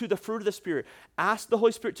openness to the fruit of the Spirit. Ask the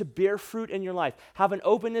Holy Spirit to bear fruit in your life. Have an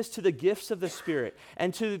openness to the gifts of the Spirit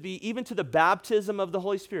and even to the baptism of the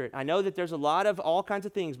Holy Spirit. I know that there's a lot of all kinds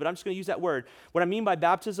of things, but I'm just going to use that word. What I mean by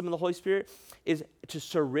baptism of the Holy Spirit is to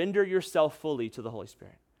surrender yourself fully to the Holy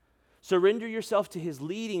Spirit. Surrender yourself to his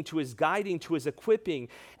leading, to his guiding, to his equipping.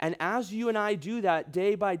 And as you and I do that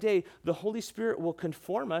day by day, the Holy Spirit will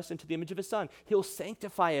conform us into the image of his Son. He'll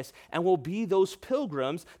sanctify us and we'll be those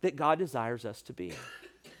pilgrims that God desires us to be.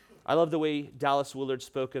 I love the way Dallas Willard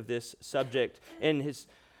spoke of this subject in his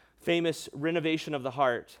famous Renovation of the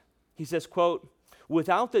Heart. He says, quote,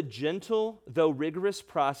 "Without the gentle though rigorous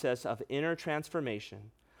process of inner transformation,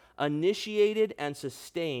 initiated and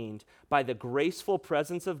sustained by the graceful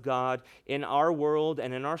presence of God in our world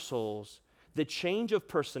and in our souls, the change of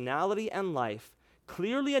personality and life,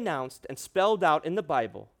 clearly announced and spelled out in the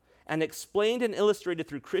Bible and explained and illustrated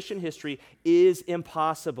through Christian history, is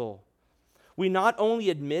impossible. We not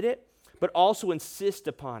only admit it, but also insist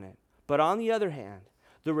upon it. But on the other hand,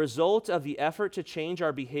 the result of the effort to change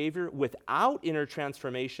our behavior without inner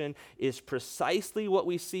transformation is precisely what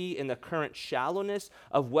we see in the current shallowness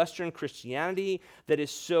of Western Christianity that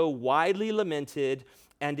is so widely lamented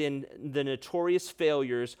and in the notorious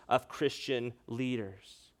failures of Christian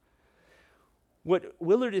leaders." What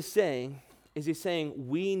Willard is saying is he's saying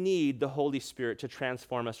we need the Holy Spirit to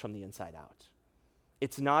transform us from the inside out.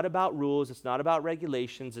 It's not about rules, it's not about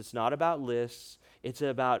regulations, it's not about lists. It's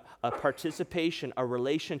about a participation, a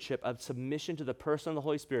relationship, a submission to the person of the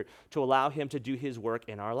Holy Spirit to allow him to do his work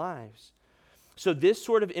in our lives. So this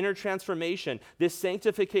sort of inner transformation, this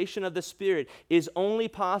sanctification of the Spirit is only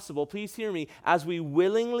possible, please hear me, as we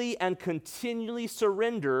willingly and continually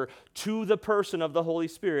surrender to the person of the Holy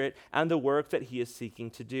Spirit and the work that he is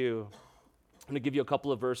seeking to do. I'm going to give you a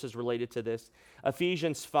couple of verses related to this.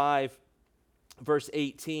 Ephesians 5, verse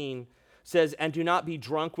 18 says, "And do not be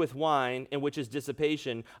drunk with wine, in which is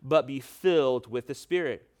dissipation, but be filled with the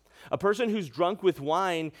Spirit." A person who's drunk with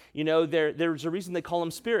wine, there's a reason they call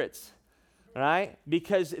them spirits, right?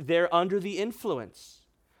 Because they're under the influence.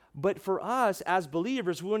 But for us as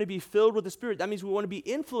believers, we want to be filled with the Spirit. That means we want to be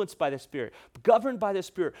influenced by the Spirit, governed by the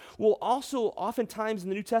Spirit. Well, also, oftentimes in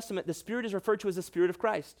the New Testament, the Spirit is referred to as the Spirit of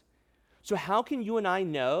Christ. So how can you and I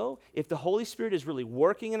know if the Holy Spirit is really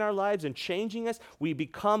working in our lives and changing us? We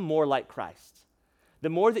become more like Christ. The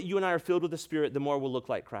more that you and I are filled with the Spirit, the more we'll look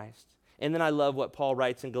like Christ. And then I love what Paul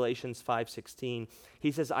writes in Galatians 5:16.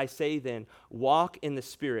 He says, "I say then, walk in the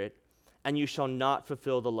Spirit, and you shall not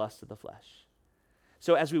fulfill the lust of the flesh."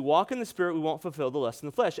 So as we walk in the Spirit, we won't fulfill the lust in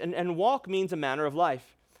the flesh. And walk means a manner of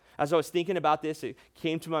life. As I was thinking about this, it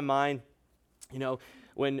came to my mind,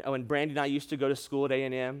 when Brandy and I used to go to school at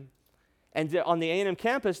A&M, and on the A&M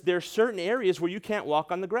campus, there are certain areas where you can't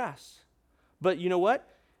walk on the grass. But you know what?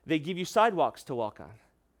 They give you sidewalks to walk on.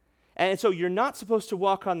 And so you're not supposed to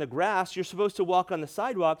walk on the grass. You're supposed to walk on the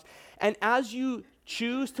sidewalks. And as you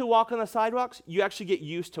choose to walk on the sidewalks, you actually get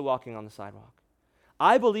used to walking on the sidewalk.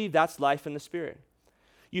 I believe that's life in the Spirit.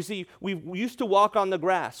 You see, we used to walk on the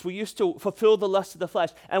grass. We used to fulfill the lust of the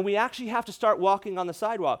flesh. And we actually have to start walking on the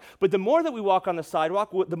sidewalk. But the more that we walk on the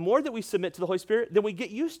sidewalk, the more that we submit to the Holy Spirit, then we get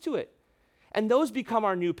used to it. And those become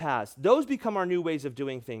our new paths. Those become our new ways of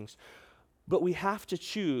doing things. But we have to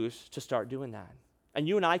choose to start doing that. And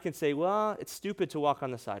you and I can say, well, it's stupid to walk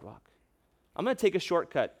on the sidewalk. I'm going to take a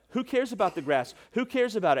shortcut. Who cares about the grass? Who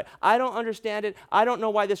cares about it? I don't understand it. I don't know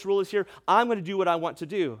why this rule is here. I'm going to do what I want to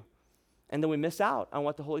do. And then we miss out on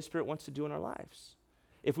what the Holy Spirit wants to do in our lives.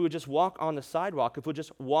 If we would just walk on the sidewalk, if we would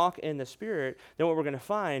just walk in the Spirit, then what we're going to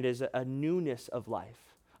find is a newness of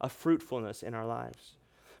life, a fruitfulness in our lives.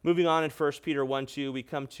 Moving on in 1 Peter 1:2, we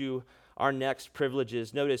come to our next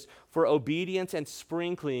privileges. Notice, for obedience and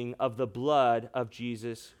sprinkling of the blood of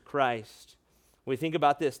Jesus Christ. When we think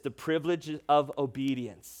about this, the privilege of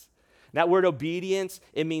obedience. That word obedience,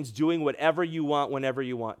 it means doing whatever you want whenever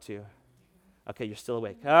you want to. Okay, you're still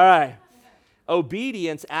awake. All right.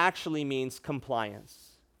 Obedience actually means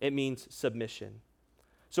compliance. It means submission.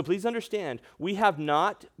 So please understand, we have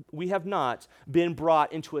not been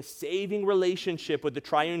brought into a saving relationship with the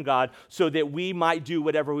triune God so that we might do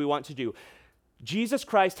whatever we want to do. Jesus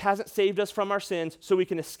Christ hasn't saved us from our sins so we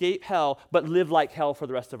can escape hell but live like hell for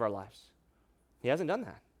the rest of our lives. He hasn't done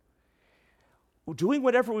that. Doing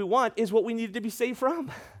whatever we want is what we needed to be saved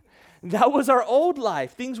from. That was our old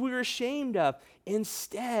life, things we were ashamed of.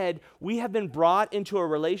 Instead, we have been brought into a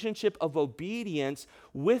relationship of obedience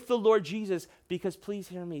with the Lord Jesus because, please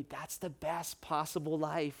hear me, that's the best possible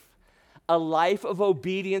life. A life of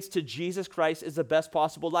obedience to Jesus Christ is the best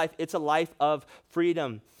possible life. It's a life of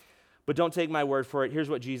freedom. But don't take my word for it. Here's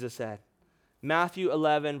what Jesus said. Matthew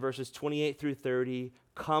 11, verses 28 through 30,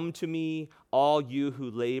 come to me, all you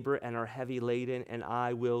who labor and are heavy laden, and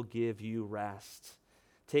I will give you rest.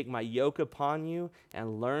 Take my yoke upon you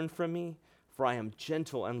and learn from me, for I am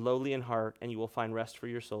gentle and lowly in heart, and you will find rest for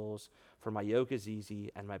your souls. For my yoke is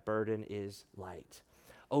easy and my burden is light.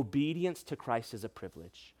 Obedience to Christ is a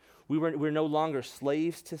privilege. We're no longer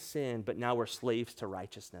slaves to sin, but now we're slaves to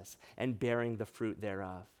righteousness and bearing the fruit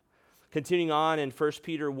thereof. Continuing on in 1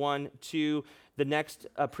 Peter 1:2, the next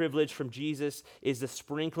privilege from Jesus is the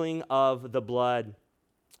sprinkling of the blood.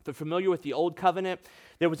 If you're familiar with the Old Covenant,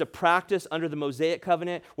 there was a practice under the Mosaic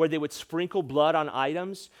Covenant where they would sprinkle blood on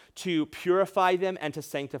items to purify them and to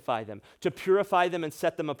sanctify them, to purify them and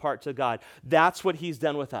set them apart to God. That's what he's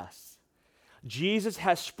done with us. Jesus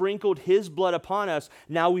has sprinkled his blood upon us.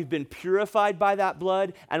 Now we've been purified by that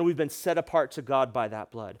blood, and we've been set apart to God by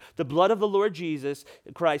that blood. The blood of the Lord Jesus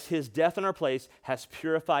Christ, his death in our place, has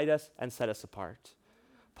purified us and set us apart.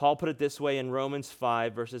 Paul put it this way in Romans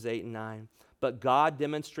 5, verses 8 and 9. But God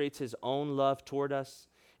demonstrates his own love toward us,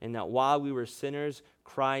 in that while we were sinners,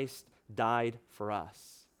 Christ died for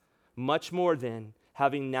us. Much more then,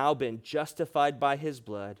 having now been justified by his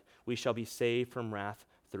blood, we shall be saved from wrath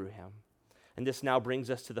through him. And this now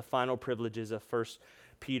brings us to the final privileges of 1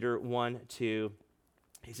 Peter 1:2.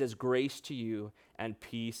 He says, grace to you and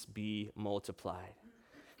peace be multiplied.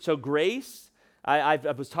 So grace, I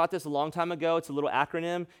was taught this a long time ago. It's a little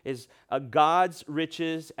acronym, is God's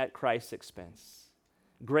riches at Christ's expense.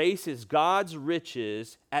 Grace is God's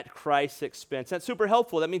riches at Christ's expense. That's super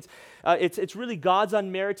helpful. That means it's really God's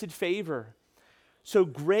unmerited favor. So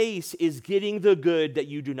grace is getting the good that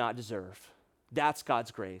you do not deserve. That's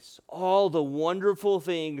God's grace. All the wonderful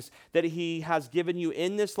things that he has given you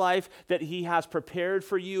in this life, that he has prepared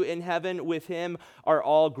for you in heaven with him, are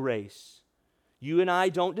all grace. You and I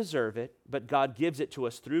don't deserve it, but God gives it to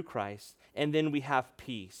us through Christ, and then we have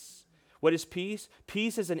peace. What is peace?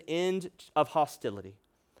 Peace is an end of hostility.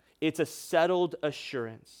 It's a settled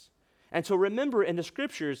assurance. And so remember, in the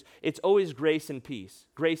scriptures, it's always grace and peace.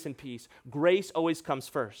 Grace and peace. Grace always comes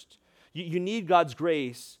first. You need God's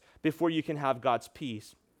grace before you can have God's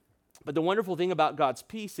peace. But the wonderful thing about God's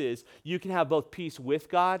peace is you can have both peace with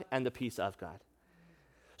God and the peace of God.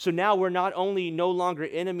 So now we're not only no longer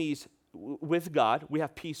enemies with God, we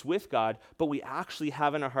have peace with God, but we actually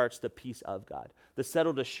have in our hearts the peace of God, the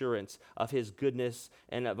settled assurance of his goodness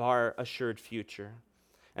and of our assured future.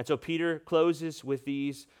 And so Peter closes with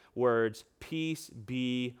these words, peace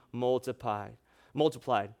be multiplied.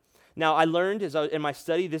 Now, I learned in my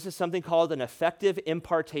study, this is something called an effective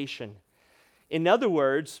impartation. In other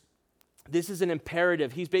words, this is an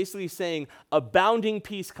imperative. He's basically saying, abounding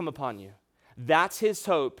peace come upon you. That's his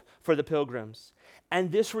hope for the Pilgrims.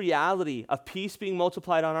 And this reality of peace being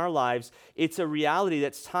multiplied on our lives, it's a reality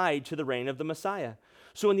that's tied to the reign of the Messiah.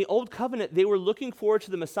 So in the Old Covenant, they were looking forward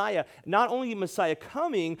to the Messiah, not only Messiah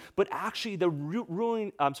coming, but actually the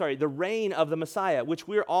reign of the Messiah, which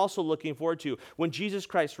we're also looking forward to when Jesus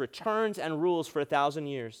Christ returns and rules for 1,000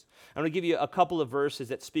 years. I'm going to give you a couple of verses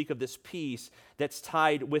that speak of this peace that's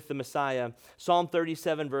tied with the Messiah. Psalm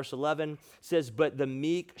 37, verse 11 says, but the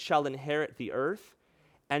meek shall inherit the earth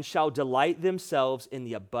and shall delight themselves in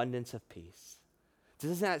the abundance of peace.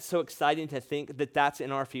 Isn't that so exciting to think that that's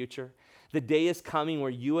in our future? The day is coming where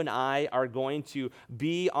you and I are going to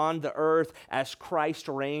be on the earth as Christ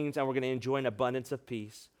reigns, and we're going to enjoy an abundance of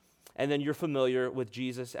peace. And then you're familiar with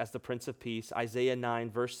Jesus as the Prince of Peace. Isaiah 9,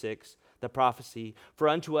 verse 6, the prophecy, for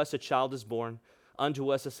unto us a child is born,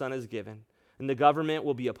 unto us a son is given, and the government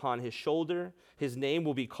will be upon his shoulder. His name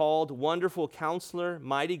will be called Wonderful Counselor,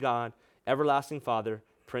 Mighty God, Everlasting Father,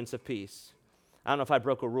 Prince of Peace. I don't know if I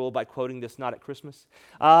broke a rule by quoting this not at Christmas,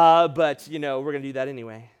 but we're going to do that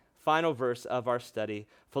anyway. Final verse of our study,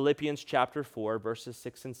 Philippians chapter 4, verses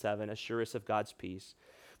 6 and 7, assure us of God's peace.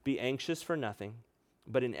 Be anxious for nothing,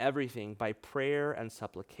 but in everything, by prayer and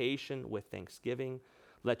supplication with thanksgiving,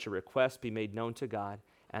 let your requests be made known to God,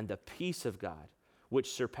 and the peace of God,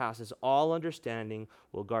 which surpasses all understanding,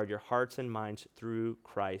 will guard your hearts and minds through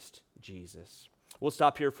Christ Jesus. We'll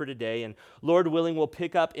stop here for today, and Lord willing, we'll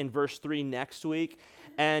pick up in verse 3 next week.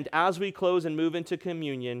 And as we close and move into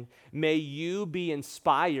communion, may you be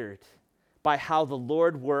inspired by how the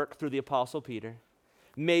Lord worked through the Apostle Peter.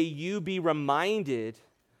 May you be reminded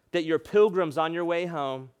that you're pilgrims on your way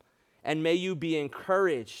home, and may you be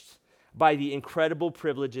encouraged by the incredible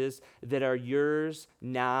privileges that are yours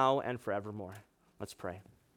now and forevermore. Let's pray.